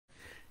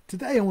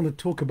Today I want to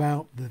talk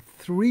about the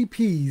 3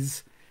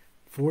 Ps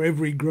for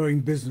every growing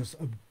business.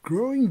 A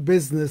growing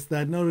business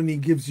that not only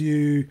gives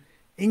you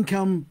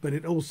income, but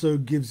it also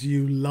gives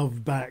you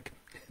love back.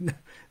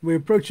 We're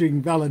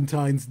approaching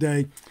Valentine's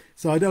Day,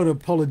 so I don't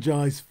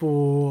apologize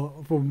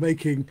for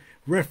making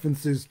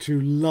references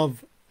to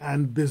love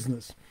and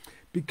business.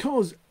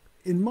 Because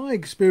in my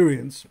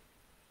experience,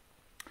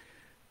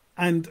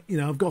 and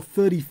I've got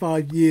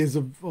 35 years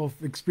of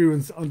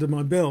experience under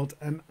my belt,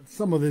 and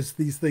some of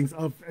these things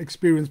I've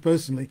experienced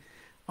personally.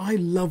 I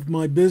loved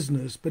my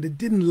business, but it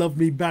didn't love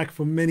me back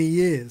for many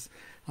years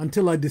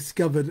until I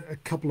discovered a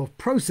couple of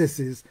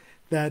processes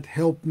that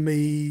helped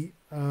me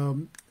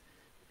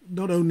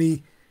not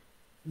only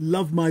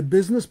love my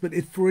business, but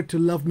for it to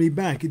love me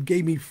back. It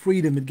gave me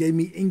freedom, it gave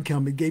me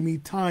income, it gave me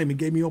time, it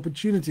gave me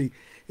opportunity.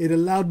 It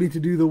allowed me to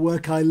do the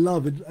work I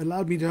love. It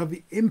allowed me to have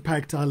the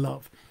impact I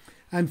love.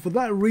 And for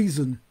that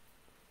reason,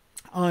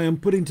 I am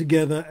putting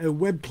together a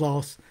web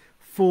class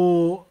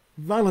for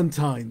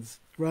Valentine's,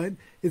 right?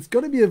 It's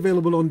going to be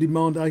available on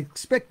demand, I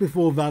expect,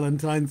 before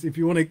Valentine's. If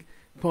you want to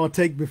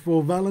partake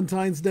before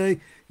Valentine's Day,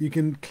 you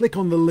can click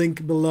on the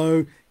link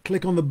below,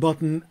 click on the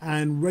button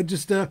and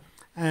register,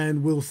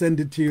 and we'll send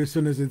it to you as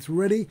soon as it's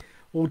ready.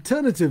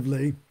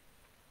 Alternatively,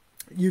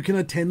 you can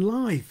attend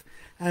live.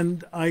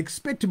 And I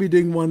expect to be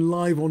doing one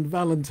live on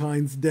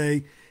Valentine's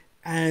Day,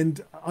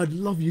 and I'd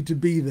love you to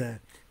be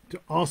there, to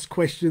ask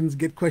questions,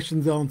 get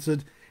questions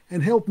answered,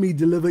 and help me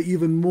deliver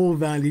even more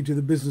value to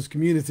the business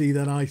community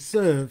that I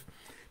serve,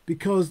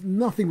 because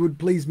nothing would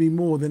please me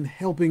more than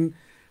helping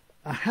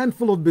a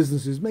handful of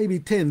businesses, maybe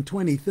 10,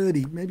 20,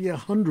 30, maybe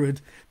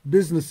 100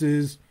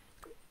 businesses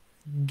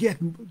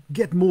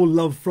get more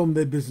love from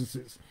their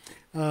businesses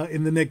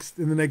in the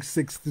next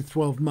 6 to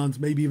 12 months,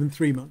 maybe even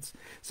 3 months.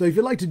 So if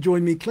you'd like to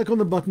join me, click on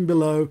the button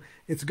below.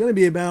 It's going to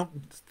be about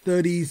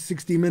 30,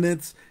 60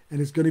 minutes,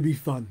 and it's going to be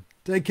fun.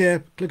 Take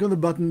care, click on the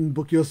button and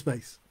book your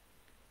space.